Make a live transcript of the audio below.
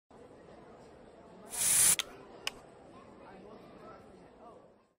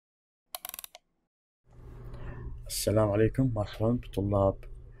السلام عليكم، مرحبا بطلاب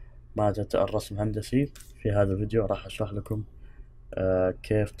مادة الرسم الهندسي. في هذا الفيديو راح أشرح لكم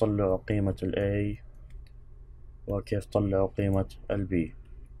كيف تطلعوا قيمة ال A وكيف تطلعوا قيمة ال B.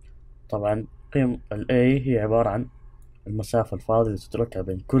 طبعا قيمة ال A هي عبارة عن المسافة الفاضية اللي تتركها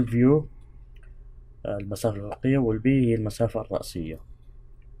بين كل فيو، المسافة الأفقية، وال B هي المسافة الرأسية.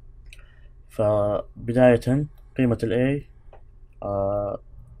 فبداية قيمة ال A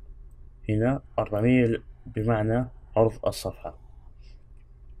هنا 400 بمعنى عرض الصفحة،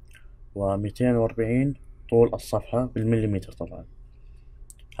 و240 طول الصفحة بالمليمتر. طبعا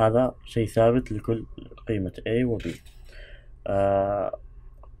هذا شيء ثابت لكل قيمة A و B.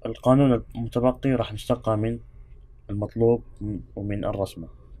 القانون المتبقي راح نشتقه من المطلوب ومن الرسمة.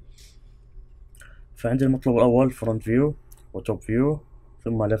 فعندي المطلوب الأول front view و top view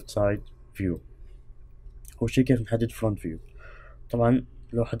ثم left side view. أول شيء كيف نحدد front view؟ طبعا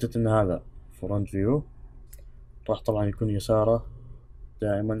لو حددت إن هذا front view راح طبعا يكون يساره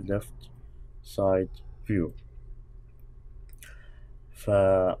دائما left side view.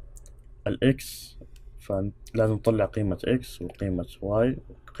 فالإكس فلازم نطلع قيمة إكس وقيمة واي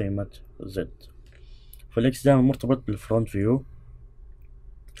وقيمة زد. فالإكس دائما مرتبط بالفرونت فيو،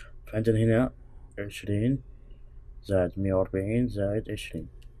 فعندنا هنا 20 زائد 140 زائد 20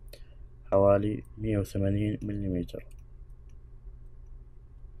 حوالي 180 مليمتر.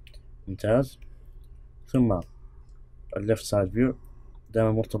 ممتاز. ثم الليفت سايد فيو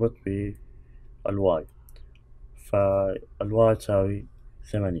دائما مرتبط بالواي، فالواي تساوي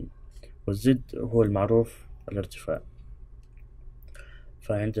 80، والزد هو المعروف الارتفاع.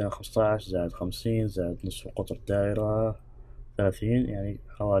 فعندنا 15 زائد 50 زائد نصف قطر الدائرة 30، يعني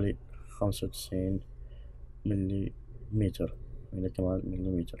حوالي 95 مليمتر. هنا كمان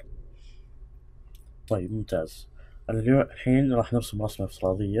مليمتر. طيب ممتاز. الحين راح نرسم رسمة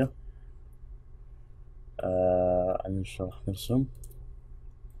افتراضية.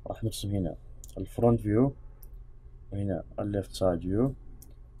 راح نرسم هنا الفرونت فيو، وهنا الليفت سايد فيو،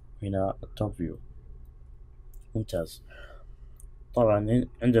 وهنا التوب فيو. ممتاز. طبعا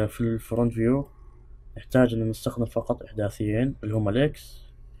عندنا في الفرونت فيو نحتاج ان نستخدم فقط احداثيين اللي هما الاكس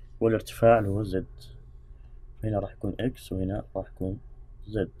والارتفاع اللي هو زد. هنا راح يكون اكس وهنا راح يكون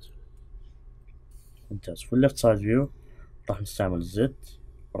زد. ممتاز. في الليفت سايد فيو راح نستعمل زد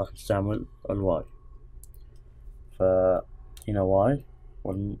وراح نستعمل الواي، فهنا واي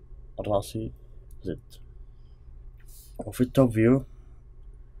والرأسي زد. وفي التوب فيو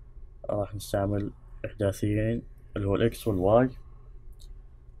راح نستعمل احداثيين اللي هو الاكس والواي،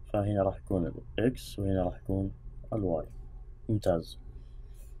 فهنا راح يكون الاكس وهنا راح يكون الواي. ممتاز.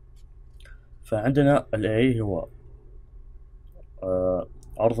 فعندنا ال A هو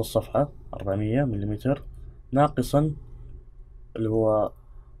عرض الصفحة 400 مليمتر ناقصا اللي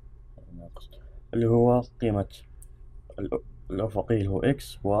هو قيمة الأفقي اللي هو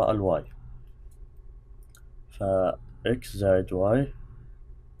x والواي، x زائد y.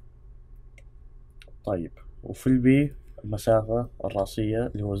 طيب وفي البي المسافة الرأسية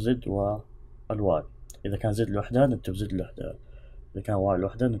اللي هو z والواي. إذا كان z لوحدها نكتب z لوحدها، إذا كان y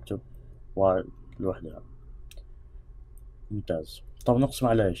لوحدها نكتب y لوحدها. ممتاز. طب نقسم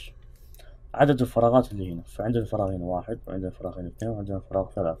على إيش؟ عدد الفراغات اللي هنا. فعندنا فراغ هنا 1 وعندنا فراغ هنا 2 وعندنا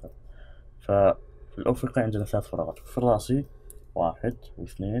فراغ 3. ففي الأفقي عندنا 3 فراغات، في الرأسي 1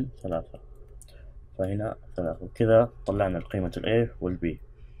 و2 3، فهنا 3. وكذا طلعنا قيمة ال A وال B.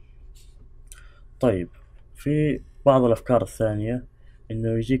 طيب في بعض الأفكار الثانية إنه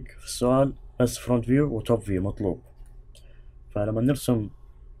يجيك في السؤال بس فرونت فيو وتوب فيو مطلوب. فلما نرسم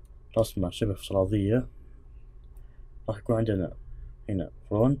رسمة شبه افتراضية راح يكون عندنا هنا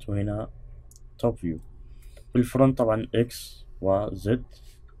فرونت وهنا توب فيو. بالفرونت طبعا X و Z.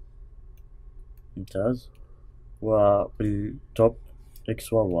 ممتاز. وبالتوب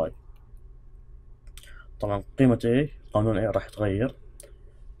X و Y. طبعا قيمة A قانون A راح يتغير،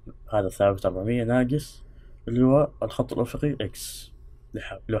 هذا ثابت 400 ناقص اللي هو الخط الأفقي X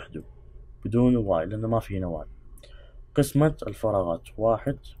لوحده بدون Y لأنه ما في هنا Y. قسمة الفراغات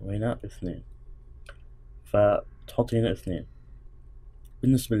 1 وهنا 2، فتحط هنا 2.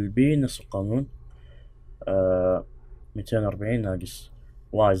 بالنسبة للبي نفس القانون، 240 ناقص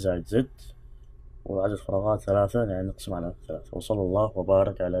Y زائد Z، وعدد فراغات 3 يعني نقسم على 3. وصلى الله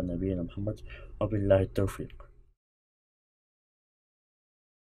وبارك على نبينا محمد وبالله التوفيق.